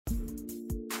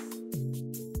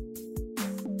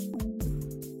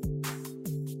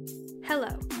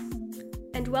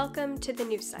and welcome to the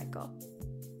News Cycle.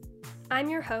 I'm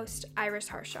your host, Iris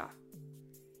Harshaw.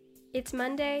 It's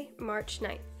Monday, March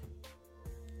 9th.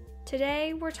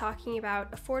 Today, we're talking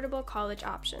about affordable college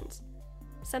options,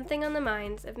 something on the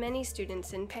minds of many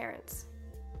students and parents.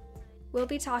 We'll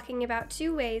be talking about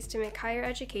two ways to make higher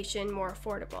education more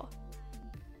affordable: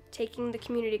 taking the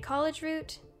community college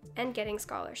route and getting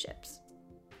scholarships.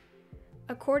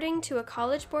 According to a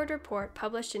College Board report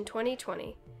published in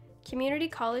 2020, community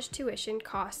college tuition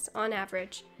costs, on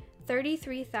average,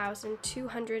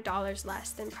 $33,200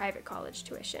 less than private college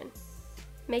tuition,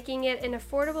 making it an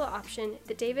affordable option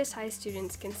that Davis High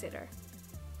students consider.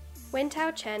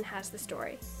 Wentao Chen has the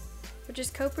story, which is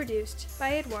co-produced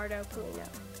by Eduardo Pulino.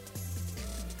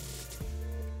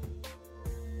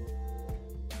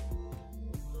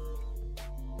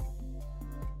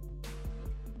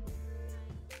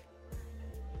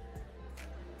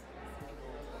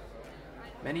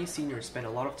 Many seniors spend a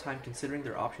lot of time considering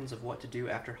their options of what to do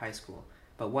after high school,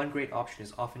 but one great option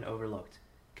is often overlooked: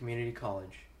 community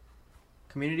college.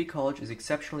 Community college is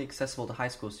exceptionally accessible to high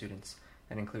school students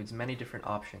and includes many different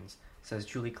options, says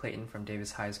Julie Clayton from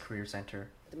Davis High's Career Center.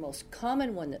 The most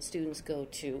common one that students go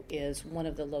to is one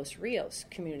of the Los Rios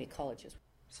community colleges.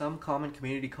 Some common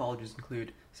community colleges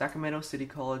include Sacramento City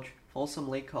College, Folsom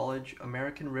Lake College,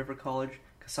 American River College,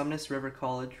 Cosumnes River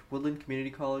College, Woodland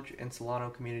Community College, and Solano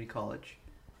Community College.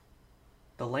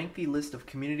 The lengthy list of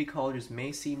community colleges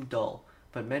may seem dull,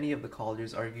 but many of the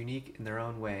colleges are unique in their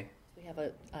own way. We have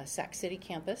a Sac City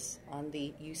campus on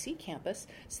the UC campus.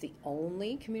 It's the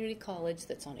only community college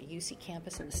that's on a UC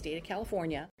campus in the state of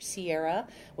California. Sierra,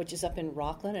 which is up in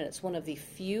Rockland, and it's one of the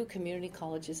few community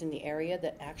colleges in the area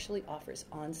that actually offers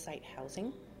on-site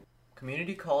housing.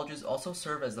 Community colleges also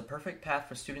serve as the perfect path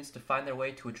for students to find their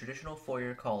way to a traditional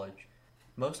four-year college.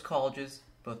 Most colleges,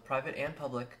 both private and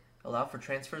public, allow for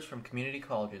transfers from community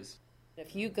colleges.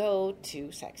 If you go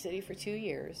to Sac City for 2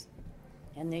 years,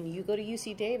 and then you go to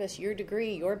UC Davis, your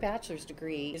degree, your bachelor's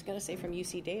degree, is going to say from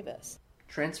UC Davis.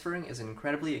 Transferring is an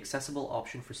incredibly accessible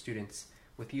option for students,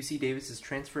 with UC Davis's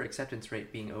transfer acceptance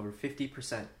rate being over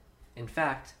 50%. In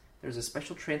fact, there's a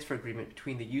special transfer agreement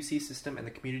between the UC system and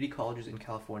the community colleges in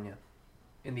California.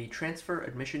 In the Transfer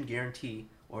Admission Guarantee,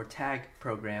 or TAG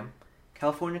program,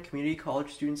 California community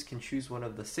college students can choose one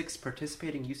of the 6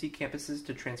 participating UC campuses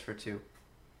to transfer to.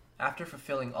 After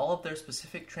fulfilling all of their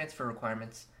specific transfer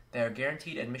requirements, they are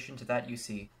guaranteed admission to that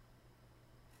UC.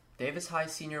 Davis High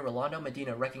senior Rolando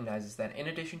Medina recognizes that in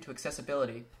addition to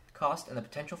accessibility, cost and the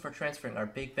potential for transferring are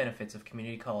big benefits of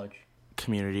community college.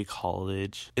 Community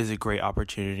college is a great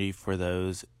opportunity for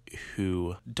those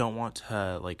who don't want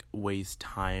to waste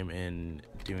time in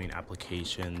doing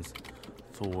applications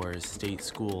for state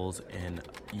schools and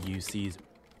UCs.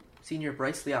 Senior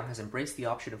Bryce Liang has embraced the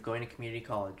option of going to community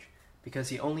college because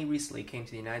he only recently came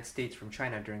to the United States from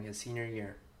China during his senior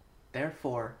year.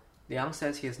 Therefore, Liang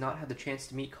says he has not had the chance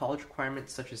to meet college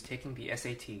requirements such as taking the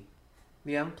SAT.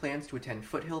 Liang plans to attend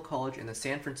Foothill College in the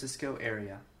San Francisco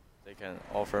area. They can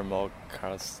offer more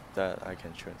courses that I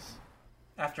can choose.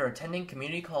 After attending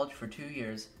community college for 2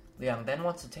 years, Liang then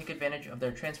wants to take advantage of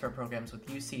their transfer programs with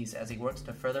UCs as he works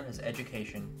to further his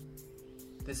education.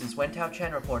 This is Wentao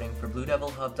Chen reporting for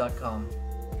BlueDevilHub.com.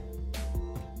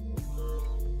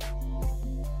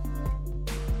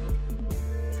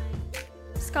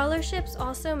 Scholarships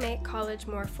also make college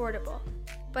more affordable,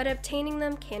 but obtaining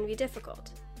them can be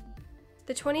difficult.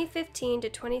 The 2015 to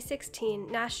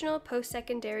 2016 National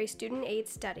Post-Secondary Student Aid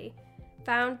Study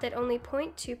found that only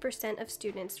 0.2% of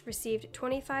students received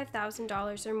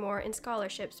 $25,000 or more in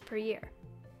scholarships per year.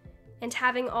 And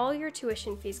having all your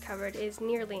tuition fees covered is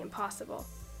nearly impossible,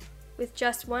 with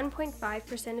just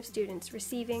 1.5% of students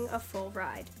receiving a full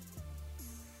ride.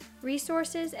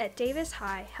 Resources at Davis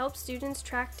High help students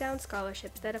track down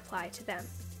scholarships that apply to them.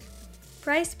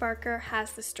 Bryce Barker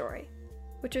has the story,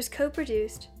 which was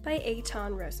co-produced by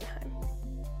Eitan Rosenhiem.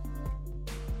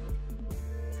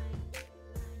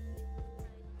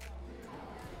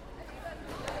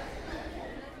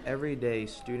 Every day,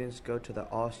 students go to the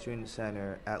All-Student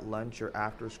Center at lunch or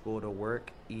after school to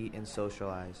work, eat, and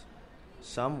socialize.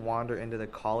 Some wander into the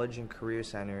College and Career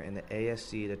Center in the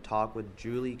ASC to talk with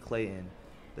Julie Clayton,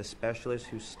 the specialist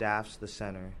who staffs the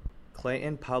center.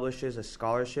 Clayton publishes a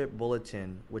scholarship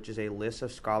bulletin, which is a list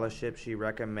of scholarships she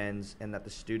recommends and that the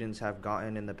students have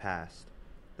gotten in the past.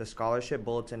 The scholarship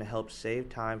bulletin helps save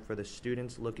time for the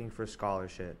students looking for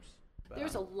scholarships.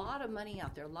 There's a lot of money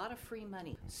out there, a lot of free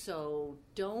money. So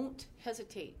don't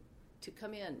hesitate to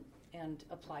come in and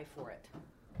apply for it.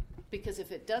 Because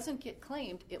if it doesn't get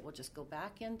claimed, it will just go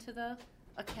back into the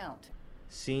account.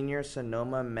 Senior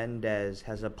Sonoma Mendez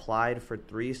has applied for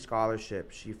 3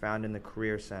 scholarships she found in the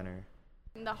Career Center.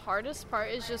 The hardest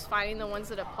part is just finding the ones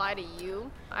that apply to you.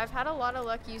 I've had a lot of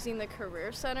luck using the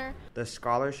Career Center. The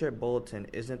Scholarship Bulletin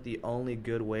isn't the only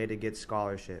good way to get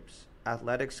scholarships.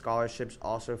 Athletic scholarships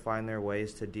also find their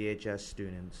ways to DHS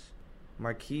students.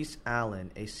 Marquise Allen,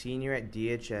 a senior at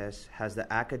DHS, has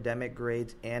the academic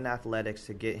grades and athletics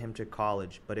to get him to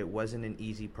college, but it wasn't an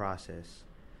easy process.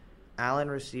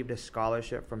 Allen received a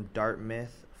scholarship from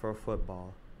Dartmouth for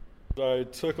football. I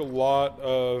took a lot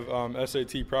of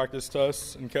SAT practice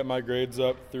tests and kept my grades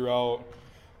up throughout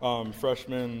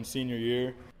freshman and senior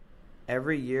year.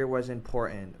 Every year was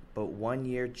important, but one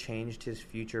year changed his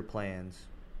future plans.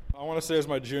 I want to say it was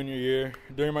my junior year.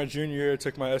 During my junior year, I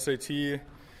took my SAT,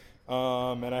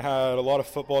 and I had a lot of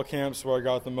football camps where I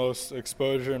got the most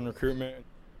exposure and recruitment.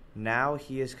 Now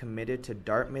he is committed to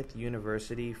Dartmouth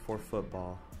University for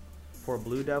football. For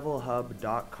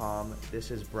BlueDevilHub.com,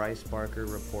 this is Bryce Barker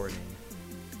reporting.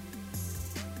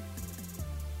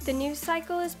 The news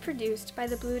cycle is produced by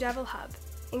the Blue Devil Hub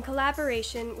in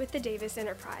collaboration with the Davis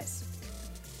Enterprise.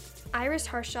 Iris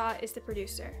Harshaw is the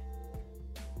producer.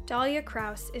 Dahlia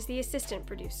Kraus is the assistant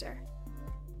producer.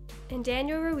 And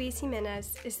Daniel Ruiz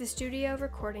Jimenez is the studio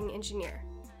recording engineer.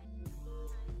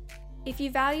 If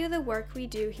you value the work we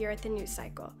do here at the news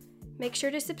cycle, make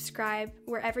sure to subscribe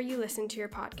wherever you listen to your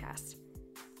podcast,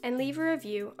 and leave a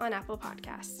review on Apple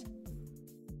Podcasts.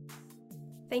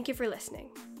 Thank you for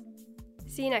listening.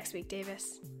 See you next week,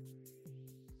 Davis.